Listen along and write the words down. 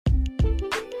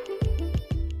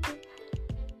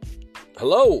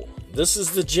Hello, this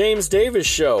is the James Davis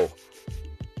Show.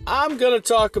 I'm going to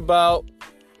talk about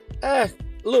a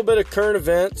little bit of current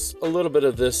events, a little bit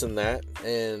of this and that,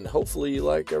 and hopefully you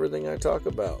like everything I talk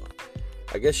about.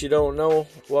 I guess you don't know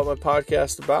what my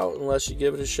podcast's about unless you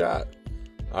give it a shot.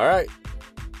 All right,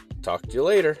 talk to you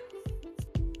later.